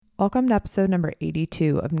Welcome to episode number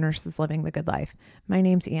 82 of Nurses Living the Good Life. My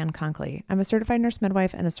name's Ann Conkley. I'm a certified nurse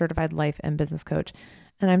midwife and a certified life and business coach,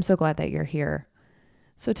 and I'm so glad that you're here.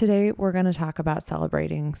 So today we're going to talk about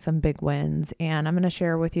celebrating some big wins, and I'm going to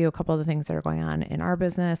share with you a couple of the things that are going on in our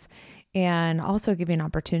business and also give you an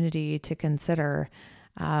opportunity to consider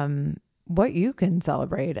what you can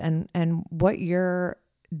celebrate and what you're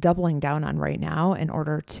doubling down on right now in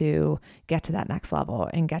order to get to that next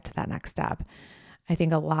level and get to that next step. I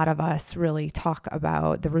think a lot of us really talk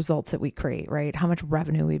about the results that we create, right? How much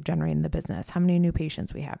revenue we've generated in the business, how many new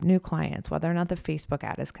patients we have, new clients, whether or not the Facebook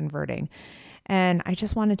ad is converting. And I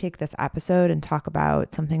just want to take this episode and talk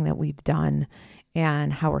about something that we've done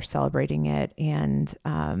and how we're celebrating it and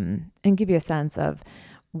give you a sense of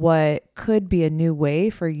what could be a new way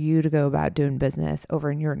for you to go about doing business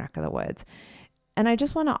over in your neck of the woods. And I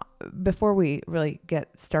just want to, before we really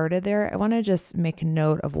get started there, I want to just make a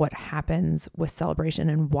note of what happens with celebration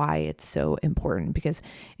and why it's so important. Because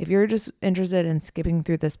if you're just interested in skipping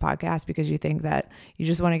through this podcast because you think that you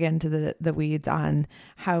just want to get into the weeds on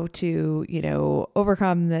how to,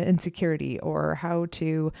 overcome the insecurity or how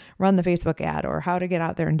to run the Facebook ad or how to get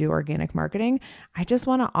out there and do organic marketing, I just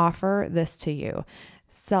want to offer this to you.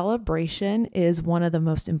 Celebration is one of the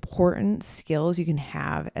most important skills you can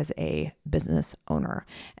have as a business owner.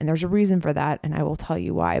 And there's a reason for that, and I will tell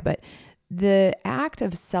you why. But the act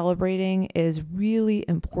of celebrating is really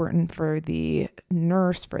important for the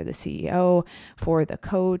nurse, for the CEO, for the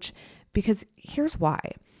coach, because here's why.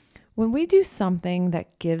 When we do something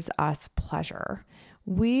that gives us pleasure,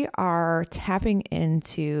 we are tapping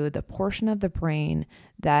into the portion of the brain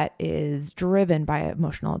that is driven by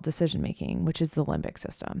emotional decision making, which is the limbic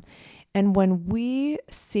system. And when we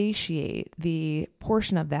satiate the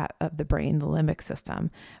portion of the brain, the limbic system,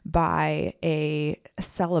 by a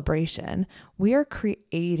celebration, we are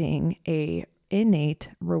creating a innate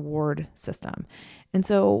reward system. And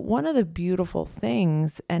so one of the beautiful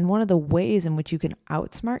things and one of the ways in which you can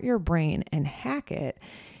outsmart your brain and hack it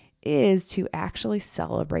is to actually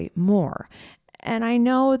celebrate more. And I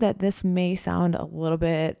know that this may sound a little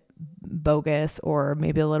bit bogus or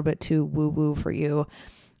maybe a little bit too woo-woo for you,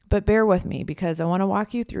 but bear with me because I want to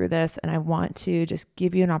walk you through this and I want to just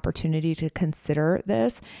give you an opportunity to consider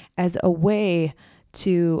this as a way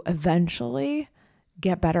to eventually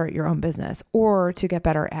get better at your own business or to get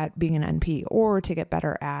better at being an NP or to get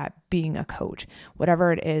better at being a coach,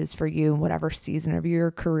 whatever it is for you, whatever season of your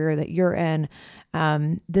career that you're in.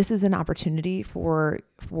 This is an opportunity for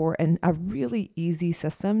a really easy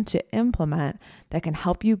system to implement that can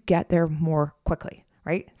help you get there more quickly,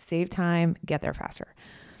 right? Save time, get there faster.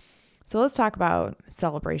 So let's talk about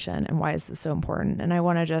celebration and why this is so important. And I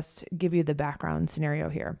want to just give you the background scenario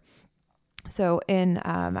here. So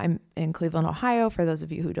I'm in Cleveland, Ohio, for those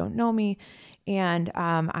of you who don't know me, and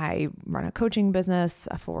I run a coaching business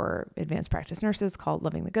for advanced practice nurses called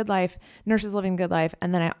Living the Good Life, Nurses Living the Good Life,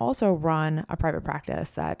 and then I also run a private practice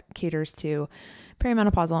that caters to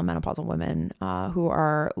perimenopausal and menopausal women who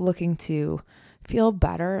are looking to feel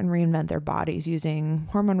better and reinvent their bodies using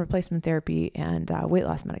hormone replacement therapy and weight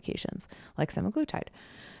loss medications like semaglutide.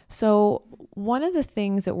 So one of the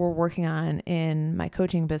things that we're working on in my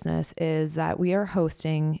coaching business is that we are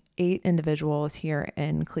hosting 8 individuals here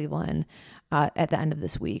in Cleveland at the end of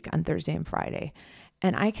this week on Thursday and Friday.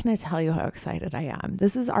 And I cannot tell you how excited I am.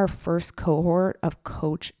 This is our first cohort of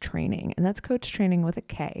coach training, and that's coach training with a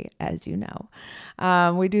K, as you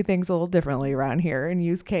know. We do things a little differently around here and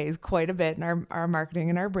use Ks quite a bit in our marketing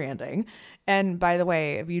and our branding. And by the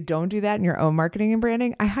way, if you don't do that in your own marketing and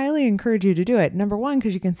branding, I highly encourage you to do it. Number one,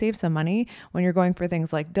 because you can save some money when you're going for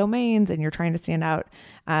things like domains and you're trying to stand out,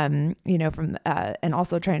 and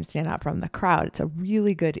also trying to stand out from the crowd. It's a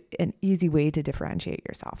really good and easy way to differentiate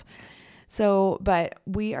yourself. So, but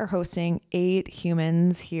we are hosting 8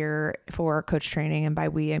 humans here for coach training. And by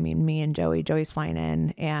we, I mean me and Joey. Joey's flying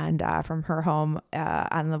in and from her home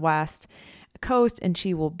on the West Coast, and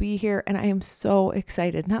she will be here. And I am so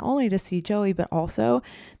excited not only to see Joey, but also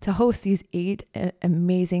to host these 8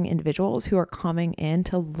 amazing individuals who are coming in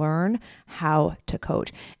to learn how to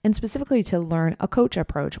coach, and specifically to learn a coach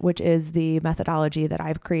approach, which is the methodology that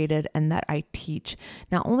I've created and that I teach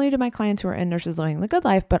not only to my clients who are in Nurses Living the Good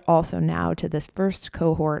Life, but also now to this first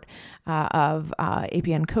cohort of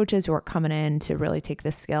APN coaches who are coming in to really take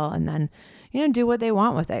this skill and then do what they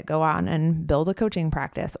want with it. Go on and build a coaching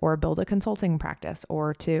practice or build a consulting practice,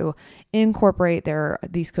 or to incorporate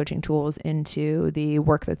these coaching tools into the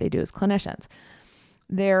work that they do as clinicians.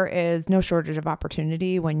 there is no shortage of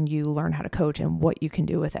opportunity when you learn how to coach and what you can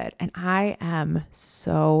do with it. And I am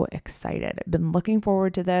so excited. I've been looking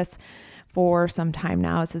forward to this for some time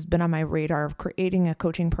now. This has been on my radar of creating a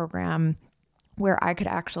coaching program where I could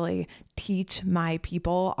actually teach my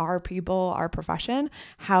people, our profession,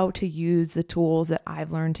 how to use the tools that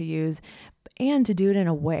I've learned to use and to do it in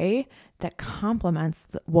a way that complements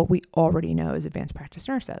what we already know as advanced practice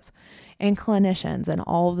nurses and clinicians and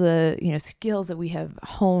all the, skills that we have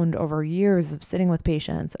honed over years of sitting with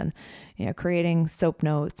patients and, creating SOAP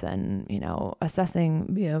notes and,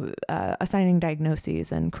 assessing, assigning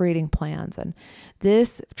diagnoses and creating plans. And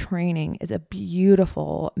this training is a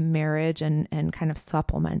beautiful marriage and kind of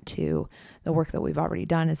supplement to the work that we've already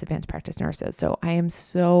done as advanced practice nurses. So I am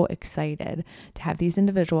so excited to have these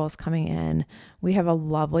individuals coming in. We have a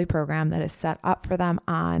lovely program that is set up for them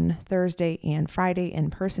on Thursday and Friday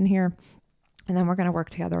in person here. And then we're going to work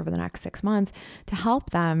together over the next 6 months to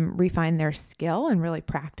help them refine their skill and really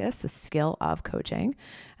practice the skill of coaching,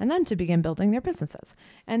 and then to begin building their businesses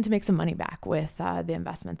and to make some money back with the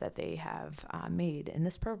investment that they have made in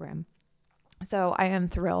this program. So I am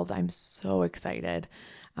thrilled. I'm so excited.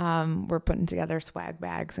 We're putting together swag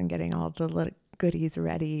bags and getting all the little goodies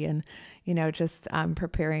ready and, just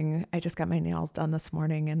preparing. I just got my nails done this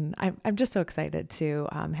morning, and I'm just so excited to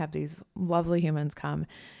have these lovely humans come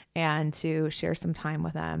and to share some time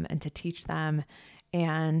with them and to teach them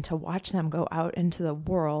and to watch them go out into the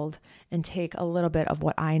world and take a little bit of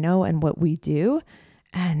what I know and what we do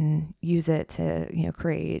and use it to,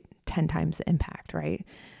 create 10 times the impact, right?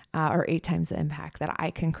 Or 8 times the impact that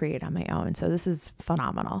I can create on my own. So this is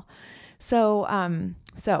phenomenal.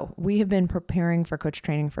 So we have been preparing for coach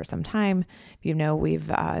training for some time. We've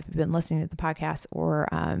been listening to the podcast, or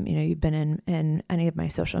you've been in any of my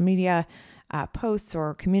social media posts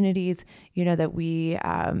or communities, that we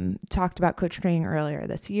talked about coach training earlier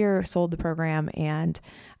this year, sold the program, and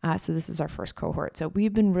so this is our first cohort. So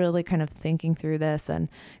we've been really kind of thinking through this and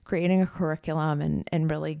creating a curriculum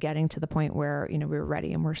and really getting to the point where, we're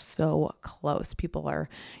ready, and we're so close. People are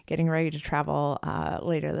getting ready to travel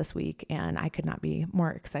later this week, and I could not be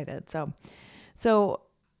more excited. So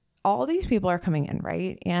all these people are coming in,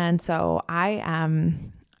 right? And so I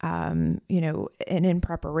am and in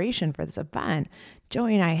preparation for this event,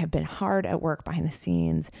 Joey and I have been hard at work behind the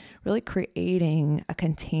scenes, really creating a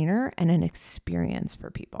container and an experience for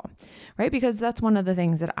people, right? Because that's one of the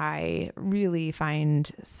things that I really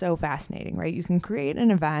find so fascinating, right? You can create an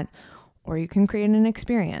event or you can create an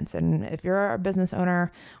experience. And if you're a business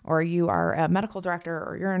owner or you are a medical director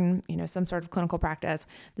or you're in, some sort of clinical practice,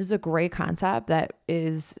 this is a great concept that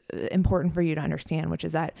is important for you to understand, which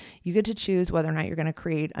is that you get to choose whether or not you're going to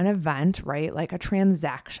create an event, right? Like a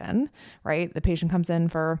transaction, right? The patient comes in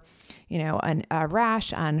for, a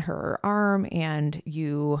rash on her arm, and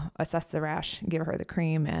you assess the rash, give her the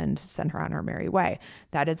cream, and send her on her merry way.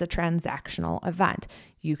 That is a transactional event.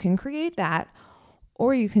 You can create that,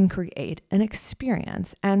 or you can create an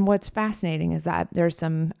experience. And what's fascinating is that there's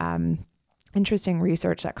some interesting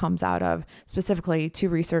research that comes out of specifically 2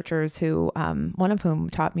 researchers who, one of whom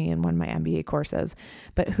taught me in one of my MBA courses,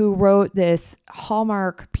 but who wrote this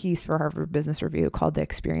hallmark piece for Harvard Business Review called The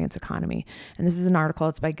Experience Economy. And this is an article.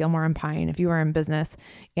 It's by Gilmore and Pine. If you are in business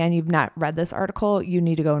and you've not read this article, you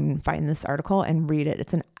need to go and find this article and read it.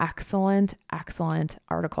 It's an excellent, excellent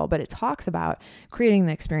article, but it talks about creating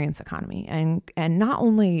the experience economy and not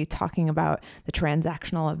only talking about the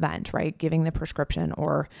transactional event, right? Giving the prescription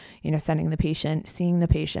or, sending the patient, seeing the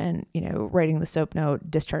patient, writing the SOAP note,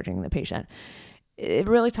 discharging the patient. It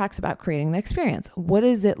really talks about creating the experience. What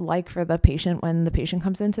is it like for the patient when the patient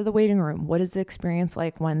comes into the waiting room? What is the experience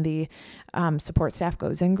like when the support staff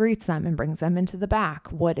goes and greets them and brings them into the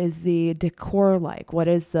back? What is the decor like? What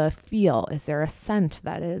is the feel? Is there a scent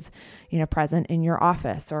that is, present in your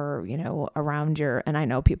office or, around your, and I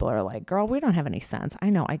know people are like, girl, we don't have any scents. I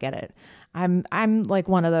know, I get it. I'm like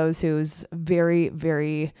one of those who's very,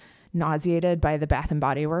 very nauseated by the Bath and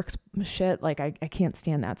Body Works shit. Like I can't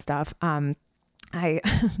stand that stuff.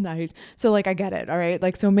 So like, I get it. All right.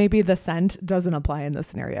 Like, so maybe the scent doesn't apply in this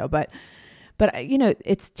scenario, but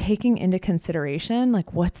it's taking into consideration,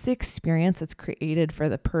 like, what's the experience that's created for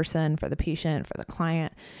the person, for the patient, for the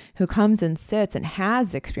client who comes and sits and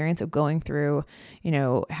has the experience of going through,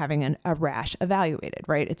 having a rash evaluated,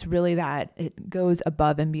 right? It's really that it goes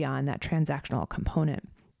above and beyond that transactional component.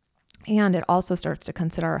 And it also starts to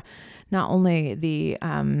consider not only the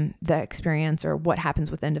experience or what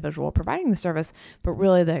happens with the individual providing the service, but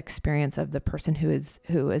really the experience of the person who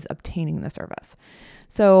is obtaining the service.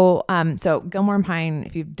 So Gilmore and Pine,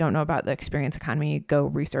 if you don't know about the experience economy, go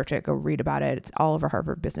research it, go read about it. It's all over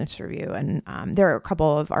Harvard Business Review, and there are a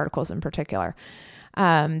couple of articles in particular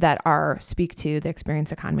that speak to the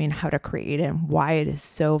experience economy and how to create it and why it is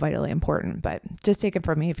so vitally important. But just take it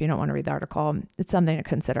from me if you don't want to read the article. It's something to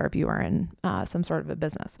consider if you are in some sort of a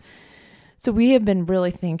business. So we have been really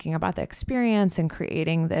thinking about the experience and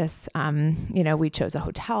creating this, we chose a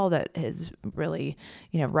hotel that is really,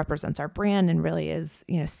 represents our brand and really is,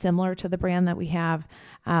 similar to the brand that we have.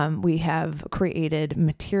 We have created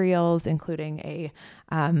materials, including a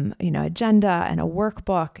agenda and a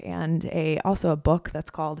workbook and also a book that's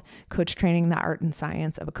called Coach Training, the Art and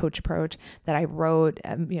Science of a Coach Approach that I wrote,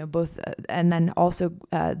 both, and then also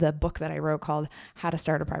the book that I wrote called How to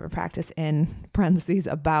Start a Private Practice in parentheses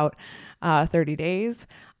about 30 days,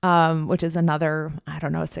 which is another,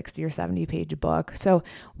 60 or 70 page book. So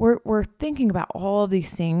we're thinking about all of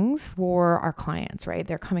these things for our clients, right?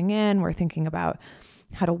 They're coming in, we're thinking about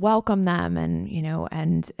how to welcome them and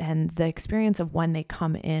the experience of when they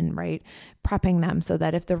come in, right? Prepping them so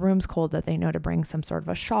that if the room's cold, that they know to bring some sort of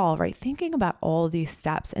a shawl, right? Thinking about all these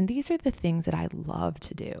steps. And these are the things that I love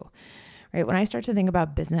to do. Right? When I start to think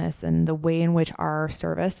about business and the way in which our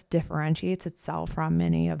service differentiates itself from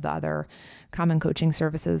many of the other common coaching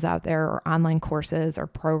services out there or online courses or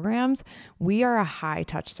programs, we are a high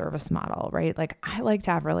touch service model, right? Like I like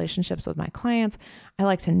to have relationships with my clients. I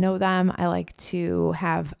like to know them. I like to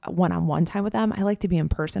have one-on-one time with them. I like to be in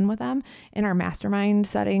person with them. In our mastermind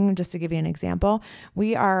setting, just to give you an example,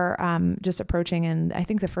 we are just approaching, and I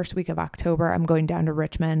think the first week of October, I'm going down to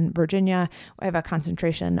Richmond, Virginia. I have a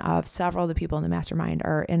concentration of several of the people in the mastermind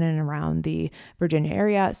are in and around the Virginia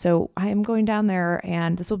area. So I am going down there,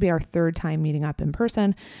 and this will be our third time meeting up in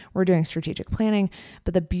person. We're doing strategic planning.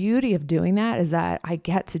 But the beauty of doing that is that I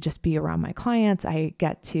get to just be around my clients. I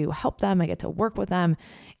get to help them. I get to work with them.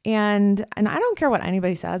 And I don't care what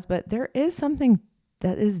anybody says, but there is something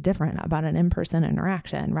that is different about an in-person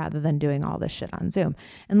interaction rather than doing all this shit on Zoom.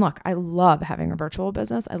 And look, I love having a virtual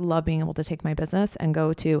business. I love being able to take my business and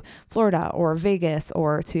go to Florida or Vegas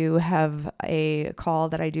or to have a call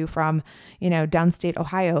that I do from, downstate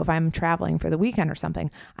Ohio if I'm traveling for the weekend or something.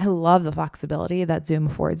 I love the flexibility that Zoom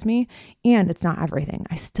affords me, and it's not everything.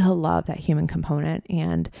 I still love that human component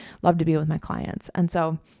and love to be with my clients. And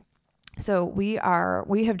so we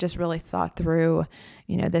have just really thought through,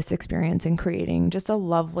 this experience and creating just a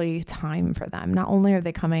lovely time for them. Not only are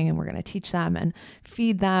they coming and we're going to teach them and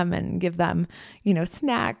feed them and give them,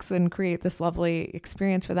 snacks and create this lovely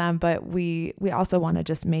experience for them, but we also want to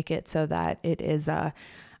just make it so that it is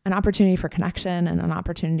an opportunity for connection and an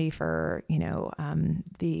opportunity for,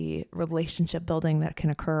 the relationship building that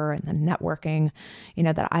can occur and the networking,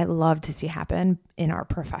 that I love to see happen in our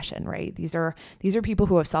profession, right? These are people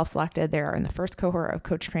who have self-selected. They are in the first cohort of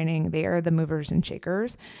coach training. They are the movers and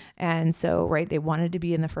shakers. And so, right, they wanted to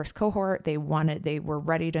be in the first cohort. They were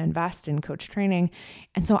ready to invest in coach training.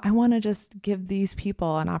 And so I want to just give these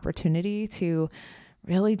people an opportunity to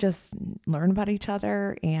really just learn about each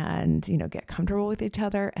other and, get comfortable with each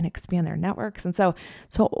other and expand their networks. And so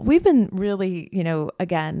we've been really,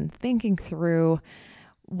 again, thinking through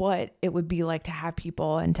what it would be like to have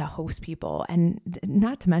people and to host people, and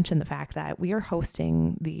not to mention the fact that we are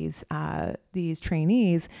hosting these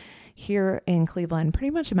trainees here in Cleveland,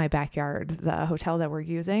 pretty much in my backyard. The hotel that we're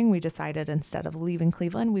using, we decided instead of leaving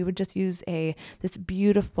Cleveland, we would just use this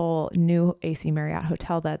beautiful new AC Marriott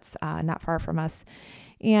hotel that's not far from us.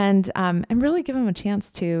 And really give them a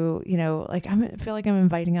chance to, I feel like I'm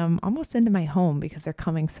inviting them almost into my home because they're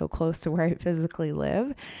coming so close to where I physically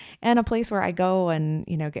live, and a place where I go and,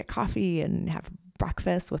 get coffee and have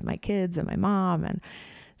breakfast with my kids and my mom. And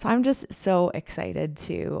so I'm just so excited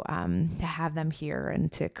to have them here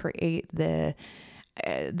and to create the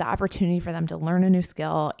opportunity for them to learn a new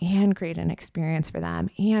skill and create an experience for them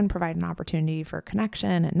and provide an opportunity for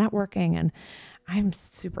connection and networking. And I'm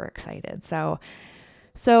super excited. So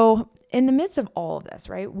in the midst of all of this,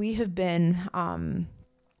 right, we have been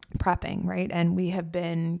prepping, right? And we have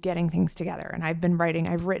been getting things together. And I've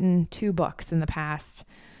written 2 books in the past,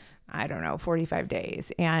 I don't know, 45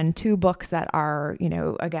 days, and 2 books that are,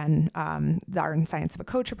 again, the Art and Science of a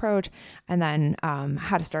Coach approach, and then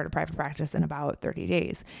How to Start a Private Practice in About 30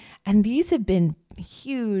 Days. And these have been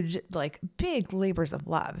huge, like big labors of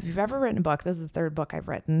love. If you've ever written a book, this is the 3rd book I've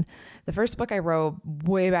written. The first book I wrote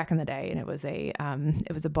way back in the day, and it was a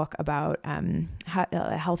book about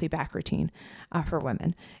a healthy back routine for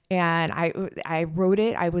women. And I wrote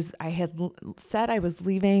it. I had said I was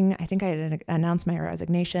leaving. I think I had announced my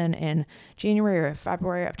resignation in January or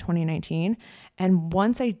February of 2019. And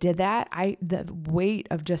once I did that, the weight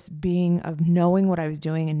of of knowing what I was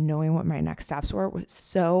doing and knowing what my next steps were was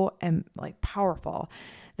so powerful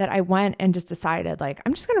that I went and just decided, like,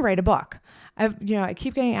 I'm just going to write a book. I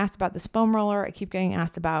keep getting asked about this foam roller. I keep getting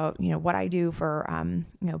asked about, what I do for,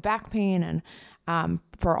 back pain and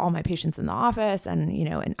for all my patients in the office. And,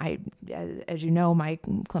 and I, as you know, my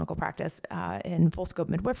clinical practice in full scope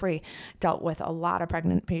midwifery dealt with a lot of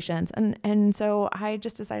pregnant patients. And so I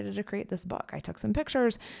just decided to create this book. I took some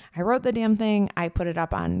pictures. I wrote the damn thing. I put it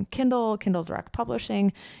up on Kindle Direct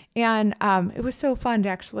Publishing. And it was so fun to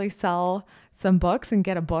actually sell some books and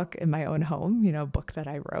get a book in my own home, a book that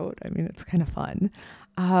I wrote. I mean, it's kind of fun.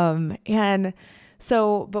 But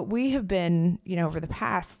we have been, over the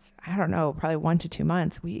past, I don't know, probably 1 to 2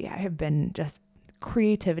 months, I have been just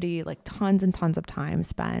creativity, like tons and tons of time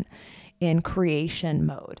spent in creation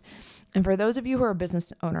mode. And for those of you who are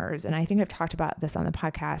business owners, and I think I've talked about this on the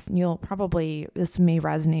podcast, and this may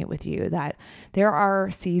resonate with you, that there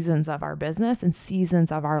are seasons of our business and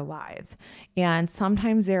seasons of our lives. And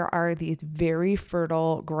sometimes there are these very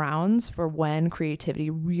fertile grounds for when creativity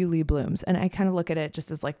really blooms. And I kind of look at it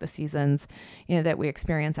just as like the seasons, that we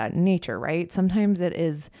experience out in nature, right? Sometimes it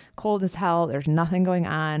is cold as hell. There's nothing going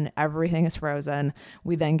on. Everything is frozen.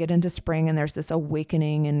 We then get into spring and there's this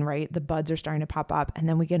awakening and the buds are starting to pop up. And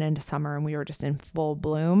then we get into summer and we were just in full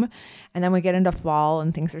bloom. And then we get into fall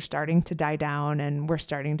and things are starting to die down and we're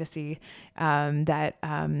starting to see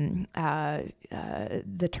the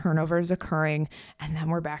turnover is occurring. And then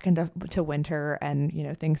we're back into winter and,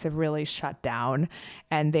 things have really shut down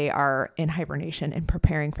and they are in hibernation and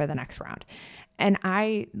preparing for the next round. And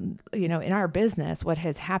in our business, what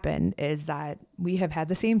has happened is that we have had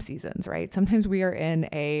the same seasons, right? Sometimes we are in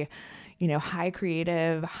a high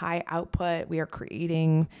creative, high output. We are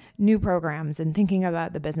creating new programs and thinking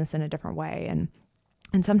about the business in a different way. And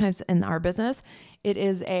sometimes in our business, it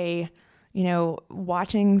is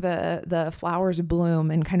watching the flowers bloom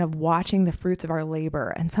and kind of watching the fruits of our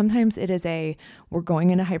labor. And sometimes it is we're going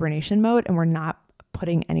into hibernation mode and we're not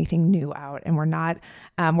putting anything new out and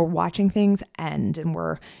we're watching things end and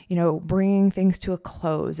we're, bringing things to a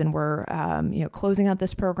close and we're, closing out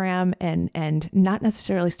this program and not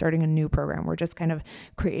necessarily starting a new program. We're just kind of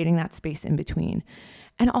creating that space in between.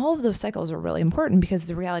 And all of those cycles are really important because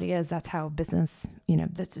the reality is that's how business,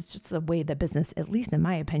 it's just the way that business, at least in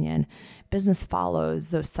my opinion, business follows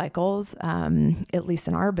those cycles. At least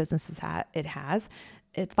in our business,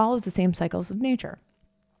 it follows the same cycles of nature.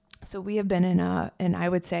 So we have been in I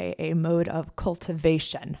would say a mode of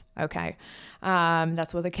cultivation. Okay.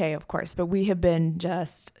 That's with a K, of course, but we have been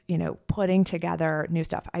just, putting together new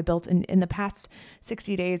stuff. I built in the past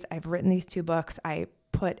 60 days, I've written these 2 books. I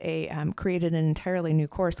created an entirely new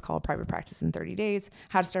course called Private Practice in 30 Days,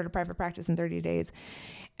 How to Start a Private Practice in 30 Days.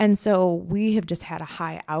 And so we have just had a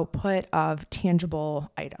high output of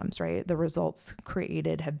tangible items, right? The results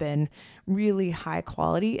created have been really high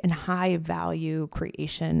quality and high value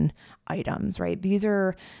creation items, right? This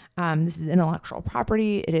is intellectual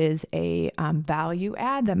property. It is a value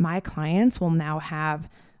add that my clients will now have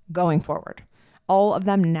going forward. All of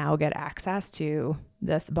them now get access to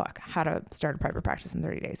this book, How to Start a Private Practice in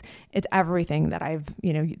 30 Days. It's everything that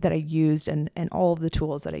that I used and all of the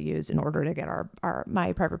tools that I used in order to get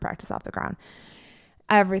my private practice off the ground.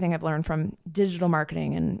 Everything I've learned from digital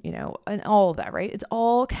marketing and all of that, right? It's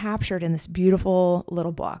all captured in this beautiful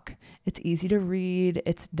little book. It's easy to read.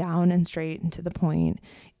 It's down and straight and to the point.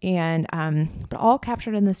 And, but all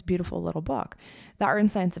captured in this beautiful little book. The Art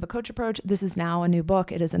and Science of a Coach approach. This is now a new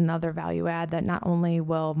book. It is another value add that not only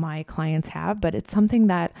will my clients have, but it's something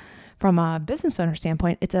that from a business owner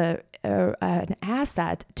standpoint, it's an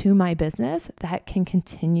asset to my business that can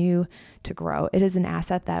continue to grow. It is an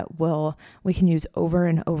asset that we can use over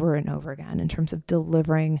and over and over again in terms of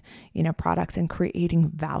delivering, products and creating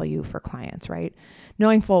value for clients, right?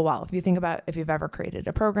 Knowing full well, if you've ever created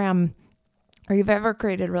a program or you've ever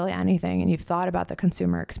created really anything and you've thought about the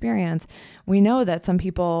consumer experience, we know that some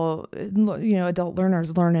people, adult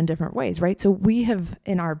learners learn in different ways, right? So we have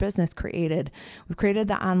in our business we've created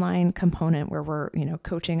the online component where we're,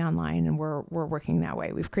 coaching online and we're working that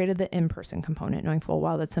way. We've created the in-person component, knowing full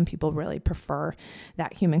well that some people really prefer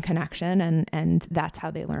that human connection and that's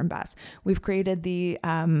how they learn best. We've created the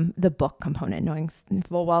book component, knowing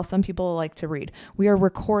full well some people like to read. We are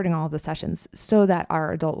recording all of the sessions so that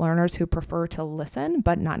our adult learners who prefer to listen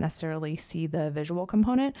but not necessarily see the visual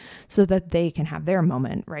component, so that they can have their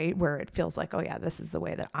moment, right, where it feels like, oh yeah, this is the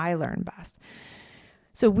way that I learn best.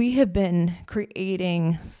 So we have been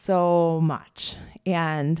creating so much,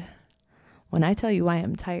 and when I tell you I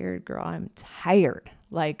am tired, girl, I'm tired.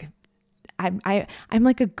 Like I'm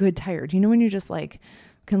like a good tired. When you just like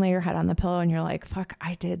can lay your head on the pillow and you're like, fuck,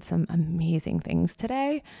 I did some amazing things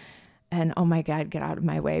today. And oh my God, get out of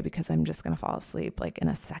my way because I'm just going to fall asleep like in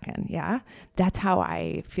a second. Yeah. That's how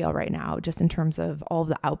I feel right now, just in terms of all of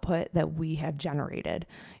the output that we have generated,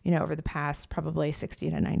 over the past probably 60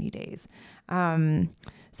 to 90 days.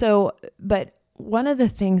 But one of the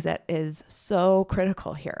things that is so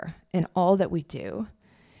critical here in all that we do,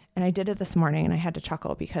 and I did it this morning and I had to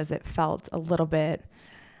chuckle because it felt a little bit,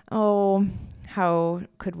 how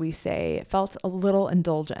could we say, it felt a little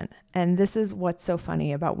indulgent. And this is what's so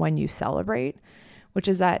funny about when you celebrate, which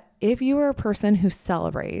is that if you are a person who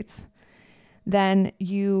celebrates, then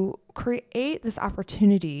you create this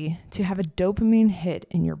opportunity to have a dopamine hit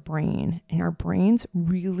in your brain. And our brains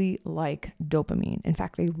really like dopamine. In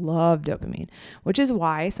fact, they love dopamine, which is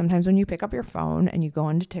why sometimes when you pick up your phone and you go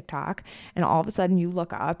into TikTok and all of a sudden you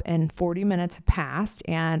look up and 40 minutes have passed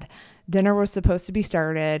and dinner was supposed to be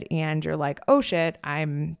started and you're like, oh shit,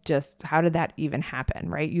 how did that even happen,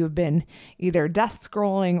 right? You have been either death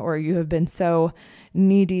scrolling or you have been so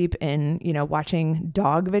knee deep in, watching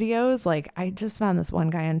dog videos. Like I just found this one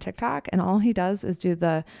guy on TikTok and all he does is do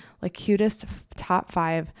the like cutest top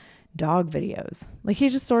 5 dog videos. Like he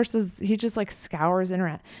just scours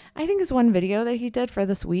internet. I think this one video that he did for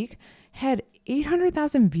this week had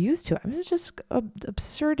 800,000 views to it. It was just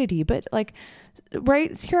absurdity, but like,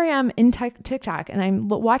 right here I am in TikTok and I'm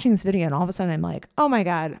watching this video and all of a sudden I'm like, oh my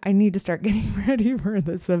God, I need to start getting ready for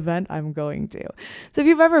this event I'm going to. So if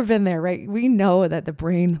you've ever been there, right, we know that the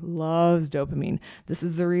brain loves dopamine. This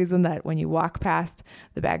is the reason that when you walk past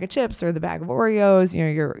the bag of chips or the bag of Oreos,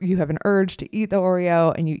 you have an urge to eat the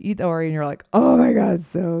Oreo and you eat the Oreo and you're like, oh my God, it's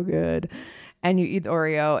so good. And you eat the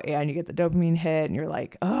Oreo and you get the dopamine hit and you're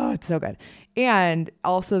like, oh, it's so good. And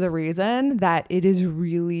also the reason that it is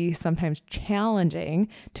really sometimes challenging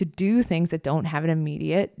to do things that don't have an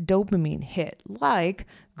immediate dopamine hit, like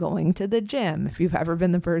going to the gym. If you've ever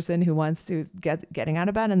been the person who wants to getting out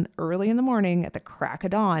of bed early in the morning at the crack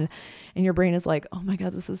of dawn and your brain is like, oh my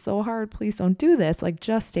God, this is so hard. Please don't do this. Like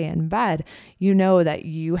just stay in bed. You know that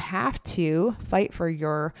you have to fight for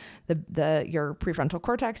your prefrontal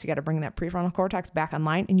cortex. You got to bring that prefrontal cortex back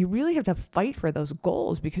online and you really have to fight for those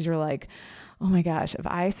goals because you're like, oh my gosh, if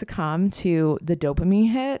I succumb to the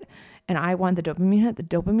dopamine hit and I want the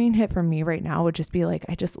dopamine hit for me right now would just be like,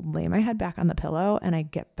 I just lay my head back on the pillow and I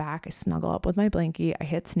get back, I snuggle up with my blankie, I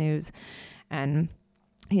hit snooze and,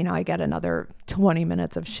 I get another 20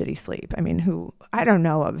 minutes of shitty sleep. I mean, I don't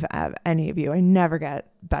know of any of you, I never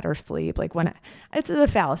get better sleep. Like it's a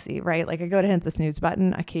fallacy, right? Like I go to hit the snooze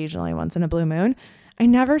button occasionally once in a blue moon. I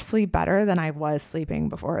never sleep better than I was sleeping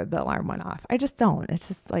before the alarm went off. I just don't. It's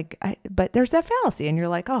just like, but there's that fallacy and you're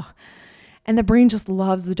like, oh, and the brain just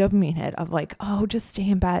loves the dopamine hit of like, oh, just stay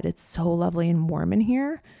in bed. It's so lovely and warm in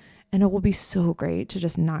here. And it will be so great to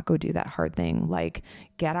just not go do that hard thing. Like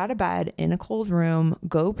get out of bed in a cold room,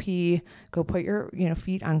 go pee, go put your,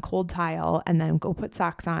 feet on cold tile and then go put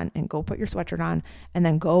socks on and go put your sweatshirt on and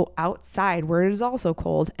then go outside where it is also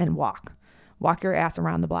cold and walk your ass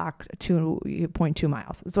around the block 2.2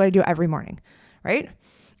 miles. That's what I do every morning. Right.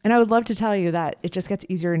 And I would love to tell you that it just gets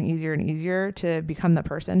easier and easier and easier to become the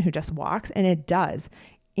person who just walks. And it does.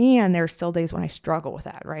 And there are still days when I struggle with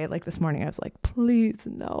that, right? Like this morning, I was like, please,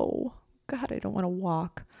 no. God, I don't want to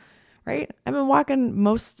walk, right? I've been walking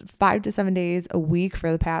most 5 to 7 days a week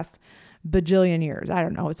for the past bajillion years. I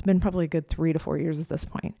don't know. It's been probably a good 3 to 4 years at this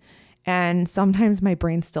point. And sometimes my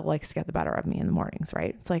brain still likes to get the better of me in the mornings,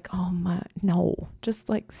 right? It's like, no, just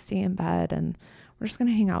like stay in bed and we're just going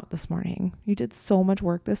to hang out this morning. You did so much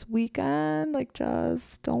work this weekend. Like,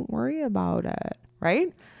 just don't worry about it,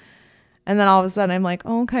 right? And then all of a sudden I'm like,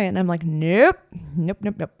 oh, okay. And I'm like, nope.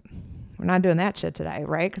 We're not doing that shit today,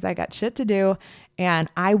 right? Because I got shit to do. And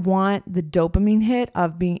I want the dopamine hit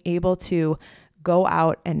of being able to go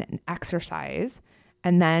out and exercise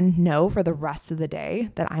and then know for the rest of the day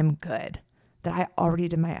that I'm good. that I already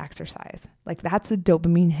did my exercise. Like that's the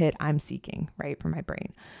dopamine hit I'm seeking, right, for my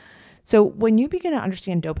brain. So when you begin to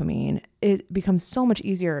understand dopamine, it becomes so much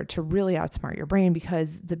easier to really outsmart your brain,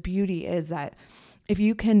 because the beauty is that if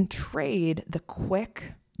you can trade the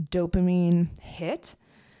quick dopamine hit,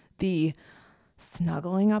 the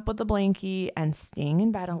snuggling up with the blankie and staying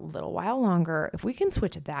in bed a little while longer, if we can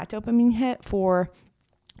switch that dopamine hit for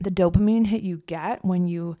the dopamine hit you get when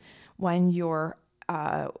your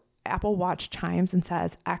Apple Watch chimes and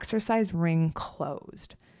says exercise ring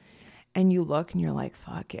closed, and you look and you're like,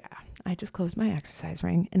 fuck yeah, I just closed my exercise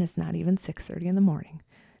ring and it's not even 6:30 in the morning.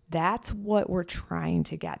 That's what we're trying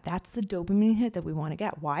to get. That's the dopamine hit that we want to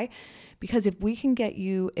get. Why? Because if we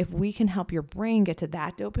can help your brain get to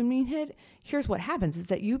that dopamine hit, here's what happens is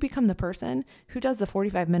that you become the person who does the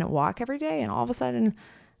 45-minute walk every day, and all of a sudden,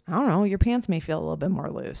 I don't know, your pants may feel a little bit more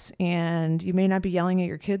loose, and you may not be yelling at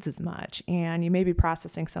your kids as much, and you may be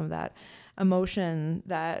processing some of that emotion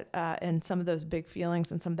that and some of those big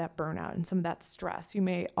feelings and some of that burnout and some of that stress. You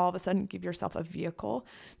may all of a sudden give yourself a vehicle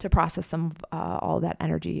to process some of all that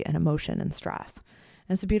energy and emotion and stress.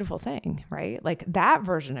 And it's a beautiful thing, right? Like that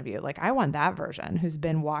version of you, like I want that version who's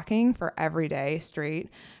been walking for every day straight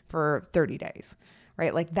for 30 days.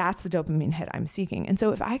 Right? Like that's the dopamine hit I'm seeking. And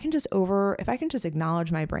so if I can just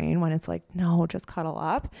acknowledge my brain when it's like, no, just cuddle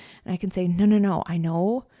up. And I can say, no, I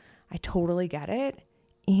know, I totally get it.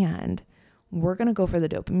 And we're going to go for the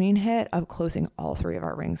dopamine hit of closing all 3 of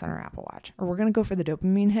our rings on our Apple Watch. Or we're going to go for the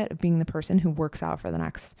dopamine hit of being the person who works out for the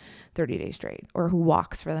next 30 days straight, or who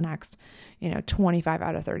walks for the next, 25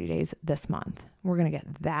 out of 30 days this month. We're going to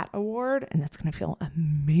get that award, and that's going to feel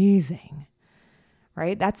amazing.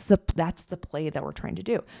 Right? That's the play that we're trying to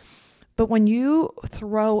do. But when you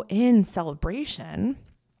throw in celebration,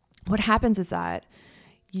 what happens is that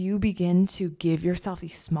you begin to give yourself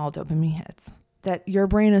these small dopamine hits that your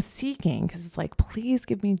brain is seeking, because it's like, please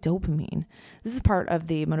give me dopamine. This is part of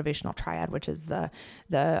the motivational triad, which is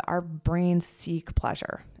our brains seek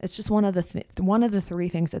pleasure. It's just one of the 3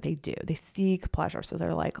 things that they do. They seek pleasure. So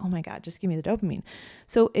they're like, oh my God, just give me the dopamine.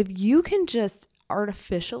 So if you can just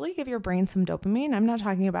artificially give your brain some dopamine, I'm not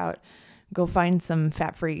talking about go find some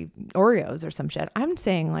fat-free Oreos or some shit. I'm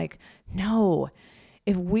saying like, no,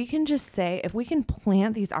 if we can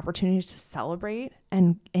plant these opportunities to celebrate,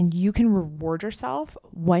 and you can reward yourself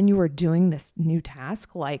when you are doing this new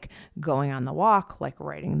task, like going on the walk, like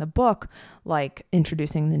writing the book, like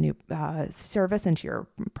introducing the new service into your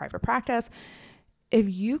private practice. If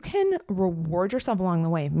you can reward yourself along the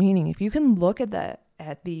way, meaning if you can look at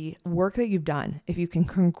the work that you've done, if you can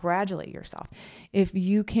congratulate yourself, if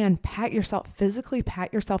you can physically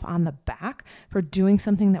pat yourself on the back for doing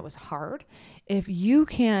something that was hard, if you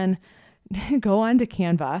can go onto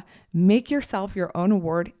Canva, make yourself your own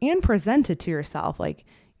award and present it to yourself like,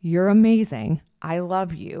 you're amazing, I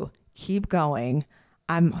love you, keep going,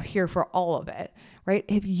 I'm here for all of it, right?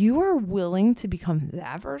 If you are willing to become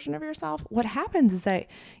that version of yourself, what happens is that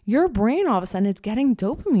your brain all of a sudden is getting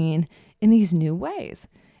dopamine in these new ways.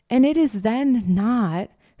 And it is then not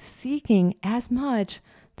seeking as much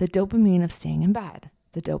the dopamine of staying in bed,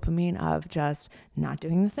 the dopamine of just not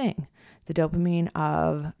doing the thing, the dopamine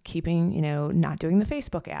of keeping, not doing the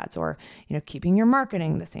Facebook ads, or, keeping your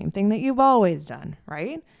marketing the same thing that you've always done,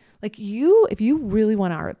 right? Like if you really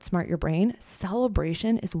want to outsmart your brain,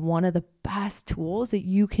 celebration is one of the best tools that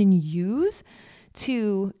you can use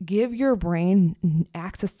to give your brain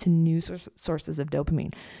access to new sources of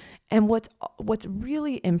dopamine. And what's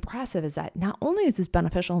really impressive is that not only is this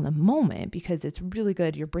beneficial in the moment, because it's really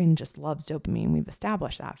good, your brain just loves dopamine, we've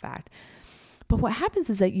established that fact, but what happens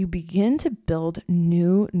is that you begin to build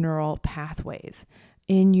new neural pathways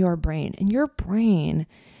in your brain, and your brain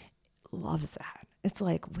loves that. It's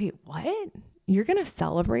like, wait, what? You're going to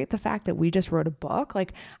celebrate the fact that we just wrote a book?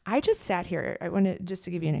 Like, I just sat here. I want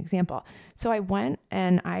to give you an example. So I went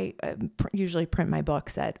and I usually print my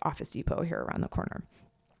books at Office Depot here around the corner.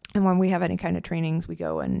 And when we have any kind of trainings, we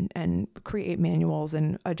go and create manuals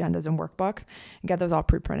and agendas and workbooks and get those all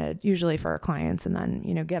pre-printed, usually for our clients, and then,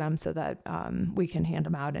 get them so that we can hand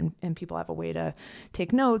them out and people have a way to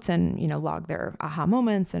take notes and, log their aha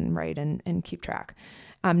moments and write and keep track.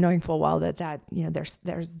 Knowing full well that there's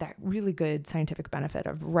that really good scientific benefit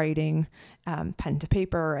of writing pen to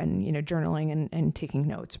paper and, journaling and taking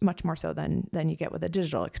notes, much more so than you get with a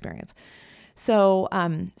digital experience. So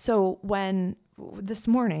when this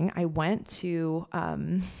morning I went to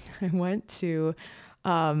had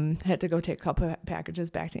to go take a couple of packages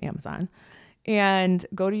back to Amazon and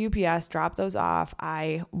go to UPS, drop those off.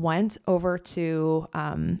 I went over to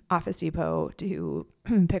Office Depot to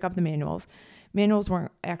pick up the manuals. Manuals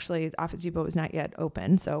weren't actually, Office Depot was not yet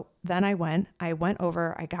open. So then I went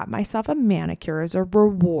over, I got myself a manicure as a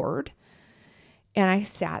reward. And I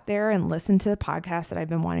sat there and listened to the podcast that I've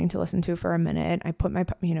been wanting to listen to for a minute. I put my,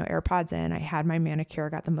 AirPods in. I had my manicure,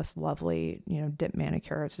 got the most lovely, dip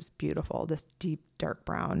manicure. It's just beautiful. This deep, dark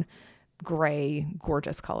brown, gray,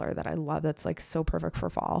 gorgeous color that I love. That's like so perfect for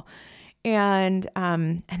fall. And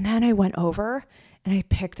then I went over and I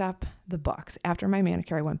picked up the books. After my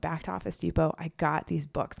manicure, I went back to Office Depot. I got these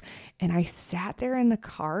books and I sat there in the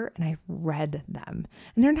car and I read them.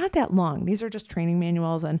 And they're not that long. These are just training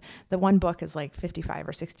manuals. And the one book is like 55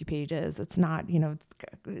 or 60 pages. It's not,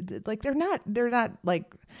 like they're not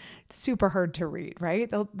like super hard to read, right?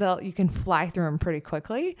 You can fly through them pretty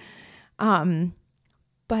quickly.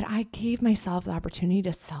 But I gave myself the opportunity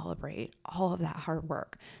to celebrate all of that hard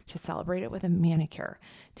work, to celebrate it with a manicure,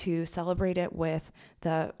 to celebrate it with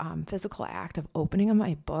the physical act of opening up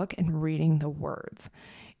my book and reading the words.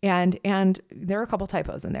 And there are a couple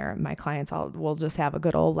typos in there. My clients will just have a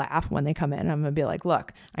good old laugh when they come in. I'm going to be like,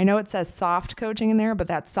 look, I know it says soft coaching in there, but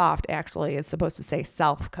that soft actually is supposed to say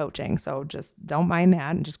self-coaching. So just don't mind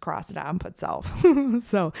that and just cross it out and put self.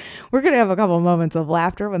 So we're going to have a couple moments of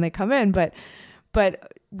laughter when they come in, but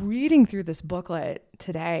reading through this booklet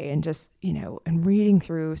today and just, and reading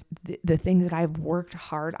through the things that I've worked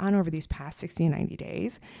hard on over these past 60, 90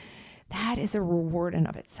 days, that is a reward in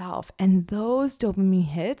of itself. And those dopamine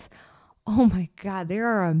hits, oh my God, they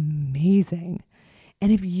are amazing.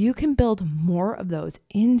 And if you can build more of those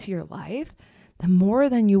into your life, the more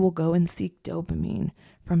then you will go and seek dopamine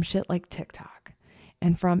from shit like TikTok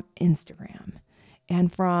and from Instagram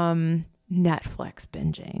and from Netflix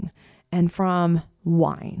binging and from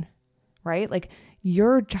wine, right? Like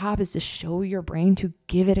your job is to show your brain to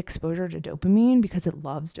give it exposure to dopamine because it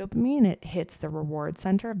loves dopamine. It hits the reward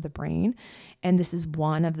center of the brain. And this is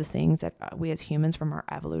one of the things that we as humans from our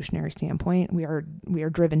evolutionary standpoint, we are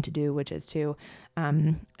driven to do, which is to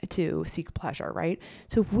seek pleasure, right?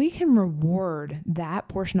 So if we can reward that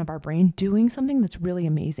portion of our brain doing something that's really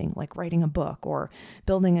amazing, like writing a book or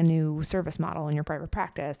building a new service model in your private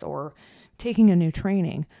practice or taking a new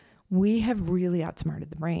training, we have really outsmarted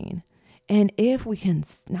the brain. And if we can,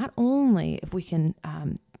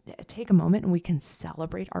 take a moment and we can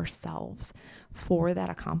celebrate ourselves for that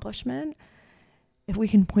accomplishment, if we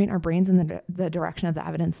can point our brains in the direction of the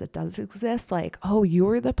evidence that does exist, like, oh,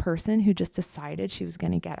 you're the person who just decided she was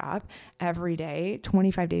going to get up every day,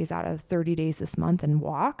 25 days out of 30 days this month and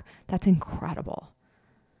walk, that's incredible.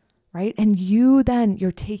 Right? And you're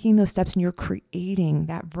taking those steps and you're creating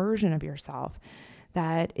that version of yourself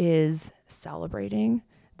that is celebrating,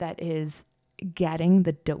 that is getting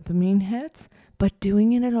the dopamine hits, but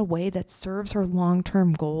doing it in a way that serves her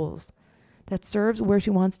long-term goals, that serves where she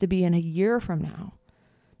wants to be in a year from now,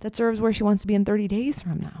 that serves where she wants to be in 30 days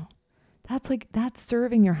from now. That's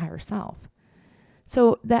serving your higher self.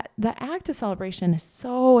 So that the act of celebration is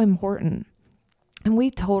so important. And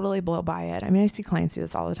we totally blow by it. I mean, I see clients do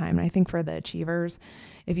this all the time. And I think for the achievers,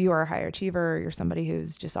 if you are a high achiever, you're somebody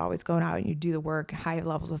who's just always going out and you do the work, high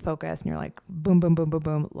levels of focus, and you're like, boom, boom, boom, boom,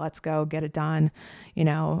 boom, let's go, get it done.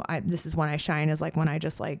 This is when I shine, is like when I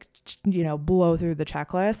just blow through the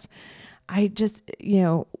checklist. I just,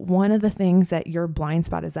 one of the things that your blind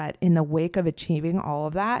spot is that in the wake of achieving all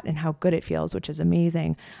of that and how good it feels, which is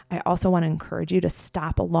amazing, I also want to encourage you to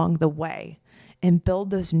stop along the way and build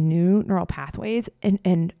those new neural pathways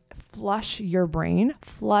and flush your brain,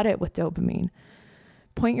 flood it with dopamine.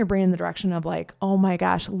 Point your brain in the direction of like, oh my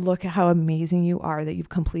gosh, look at how amazing you are that you've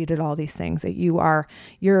completed all these things, that you are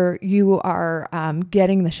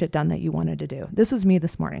getting the shit done that you wanted to do. This was me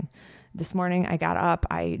this morning. This morning I got up.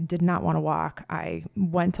 I did not want to walk. I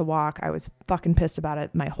went to walk. I was fucking pissed about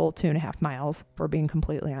it. My whole 2.5 miles, for being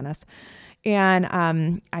completely honest.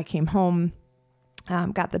 And I came home,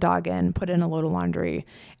 got the dog in, put in a load of laundry.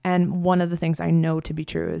 And one of the things I know to be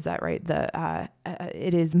true is that, right,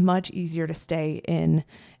 it is much easier to stay in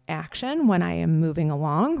action when I am moving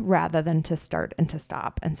along rather than to start and to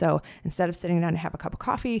stop. And so instead of sitting down to have a cup of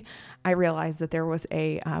coffee, I realized that there was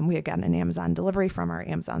we had gotten an Amazon delivery from our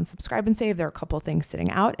Amazon Subscribe and Save. There are a couple of things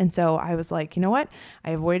sitting out. And so I was like, you know what?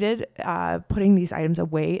 I avoided putting these items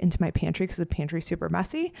away into my pantry because the pantry is super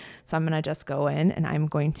messy. So I'm going to just go in and I'm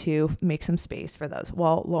going to make some space for those.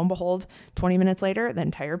 Well, lo and behold, 20 minutes later, the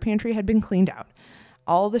entire pantry had been cleaned out.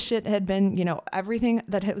 All the shit had been, everything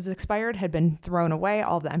that was expired had been thrown away.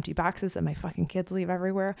 All the empty boxes that my fucking kids leave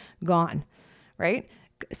everywhere, gone. Right.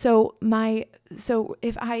 So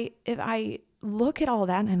if I look at all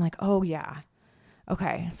that and I'm like, oh yeah,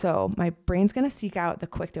 okay. So my brain's going to seek out the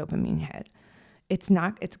quick dopamine hit.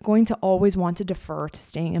 it's going to always want to defer to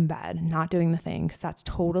staying in bed, not doing the thing, because that's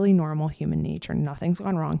totally normal human nature. Nothing's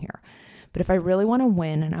gone wrong here. But if I really want to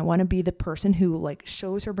win and I want to be the person who like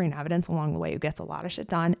shows her brain evidence along the way, who gets a lot of shit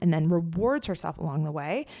done and then rewards herself along the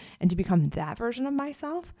way, and to become that version of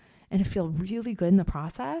myself and to feel really good in the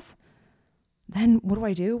process, then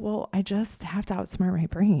what do? Well, I just have to outsmart my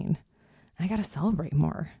brain. I got to celebrate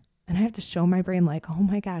more. And I have to show my brain like, oh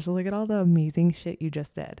my gosh, look at all the amazing shit you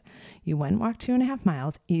just did. You went and walked 2.5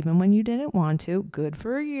 miles, even when you didn't want to. Good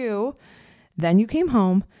for you. Then you came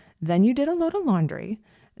home. Then you did a load of laundry.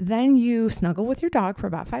 Then you snuggle with your dog for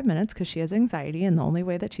about 5 minutes because she has anxiety. And the only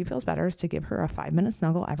way that she feels better is to give her a 5-minute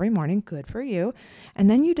snuggle every morning. Good for you. And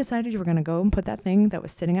then you decided you were going to go and put that thing that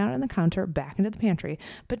was sitting out on the counter back into the pantry.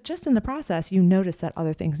 But just in the process, you noticed that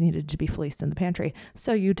other things needed to be fleeced in the pantry.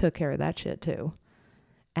 So you took care of that shit too.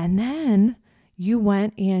 And then you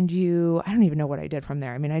went and I don't even know what I did from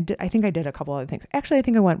there. I mean, I think I did a couple other things. Actually, I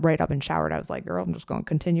think I went right up and showered. I was like, girl, I'm just going to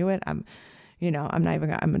continue it. I'm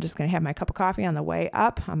just going to have my cup of coffee on the way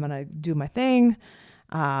up. I'm going to do my thing,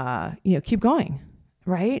 keep going,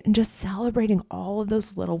 right? And just celebrating all of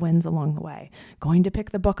those little wins along the way, going to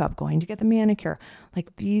pick the book up, going to get the manicure.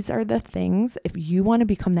 Like these are the things, if you want to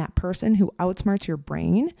become that person who outsmarts your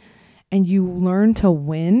brain and you learn to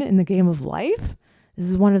win in the game of life, this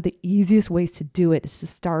is one of the easiest ways to do it, is to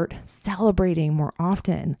start celebrating more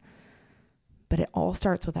often. But it all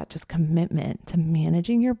starts with that just commitment to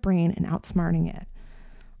managing your brain and outsmarting it.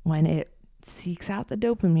 When it seeks out the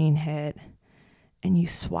dopamine hit and you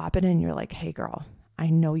swap it in, you're like, hey girl, I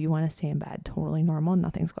know you want to stay in bed. Totally normal.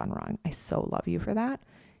 Nothing's gone wrong. I so love you for that.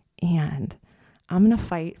 And I'm going to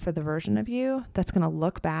fight for the version of you that's going to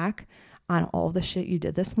look back on all the shit you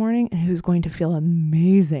did this morning and who's going to feel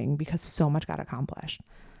amazing because so much got accomplished.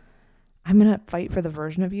 I'm going to fight for the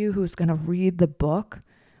version of you who's going to read the book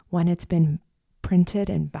when it's been printed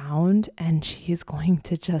and bound, and she's going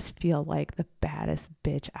to just feel like the baddest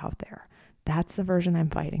bitch out there. That's the version I'm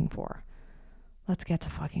fighting for. Let's get to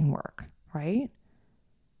fucking work, right?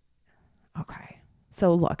 Okay.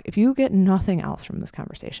 So look, if you get nothing else from this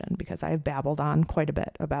conversation, because I've babbled on quite a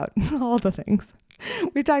bit about all the things,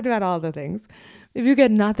 we talked about all the things. If you get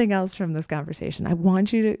nothing else from this conversation, I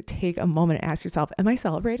want you to take a moment and ask yourself, am I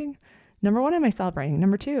celebrating? Number one, am I celebrating?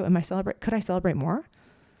 Number two, could I celebrate more?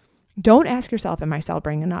 Don't ask yourself, am I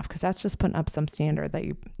celebrating enough? Because that's just putting up some standard that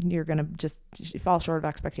you're going to just fall short of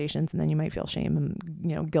expectations, and then you might feel shame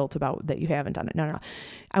and guilt about that you haven't done it. No.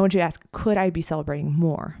 I want you to ask, could I be celebrating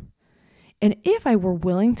more? And if I were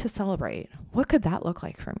willing to celebrate, what could that look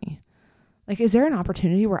like for me? Like, is there an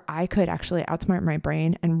opportunity where I could actually outsmart my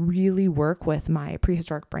brain and really work with my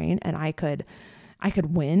prehistoric brain, and I could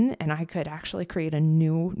win, and I could actually create a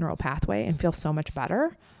new neural pathway and feel so much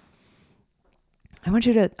better? I want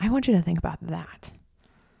you to think about that.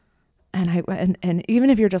 And even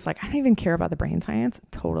if you're just like, I don't even care about the brain science,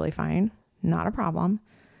 totally fine, not a problem.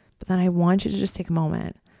 But then I want you to just take a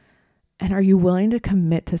moment. And are you willing to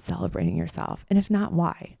commit to celebrating yourself? And if not,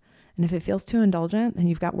 why? And if it feels too indulgent, then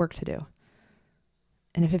you've got work to do.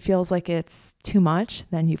 And if it feels like it's too much,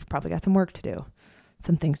 then you've probably got some work to do,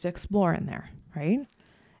 some things to explore in there, right?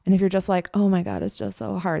 And if you're just like, oh my God, it's just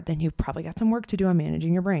so hard, then you've probably got some work to do on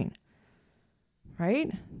managing your brain,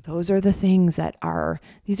 right? Those are the things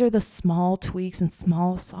these are the small tweaks and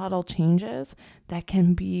small subtle changes that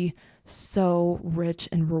can be so rich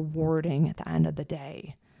and rewarding at the end of the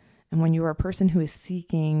day. And when you're a person who is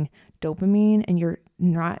seeking dopamine and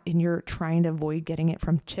you're trying to avoid getting it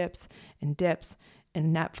from chips and dips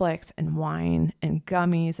and Netflix and wine and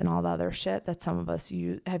gummies and all the other shit that some of us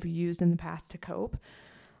have used in the past to cope.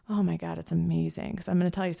 Oh my God, it's amazing. Because I'm going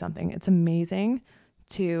to tell you something. It's amazing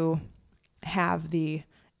to have the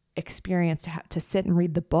experience to sit and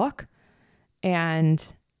read the book, and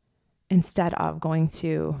instead of going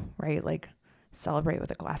to, right, like celebrate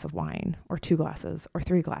with a glass of wine or 2 glasses or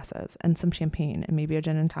 3 glasses and some champagne and maybe a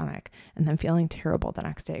gin and tonic, and then feeling terrible the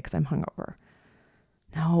next day because I'm hungover.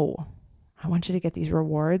 No, I want you to get these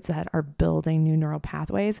rewards that are building new neural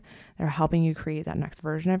pathways, that are helping you create that next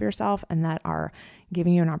version of yourself, and that are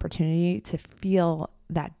giving you an opportunity to feel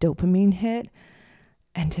that dopamine hit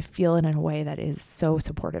and to feel it in a way that is so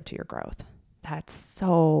supportive to your growth. That's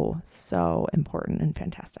so, so important and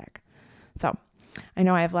fantastic. So I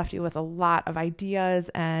know I have left you with a lot of ideas,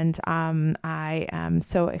 and I am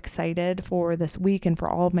so excited for this week and for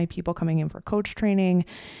all of my people coming in for coach training.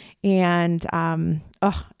 And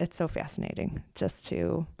it's so fascinating just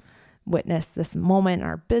to witness this moment in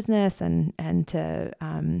our business and to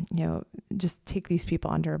just take these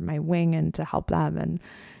people under my wing and to help them and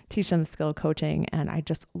teach them the skill of coaching, and I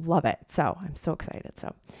just love it. So I'm so excited.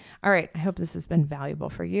 So, all right. I hope this has been valuable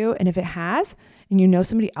for you. And if it has, and you know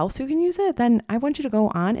somebody else who can use it, then I want you to go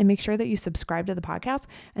on and make sure that you subscribe to the podcast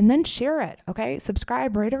and then share it. Okay.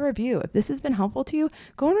 Subscribe, write a review. If this has been helpful to you,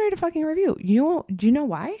 go and write a fucking review. Do you know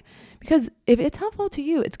why? Because if it's helpful to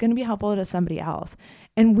you, it's going to be helpful to somebody else.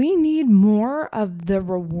 And we need more of the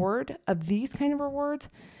reward of these kind of rewards.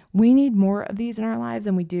 We need more of these in our lives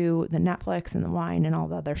than we do the Netflix and the wine and all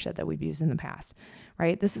the other shit that we've used in the past,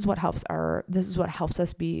 right? This is what helps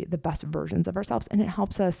us be the best versions of ourselves. And it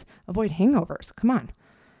helps us avoid hangovers. Come on.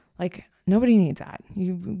 Like, nobody needs that.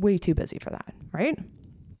 You're way too busy for that, right?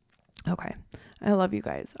 Okay. I love you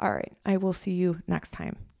guys. All right. I will see you next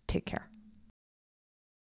time. Take care.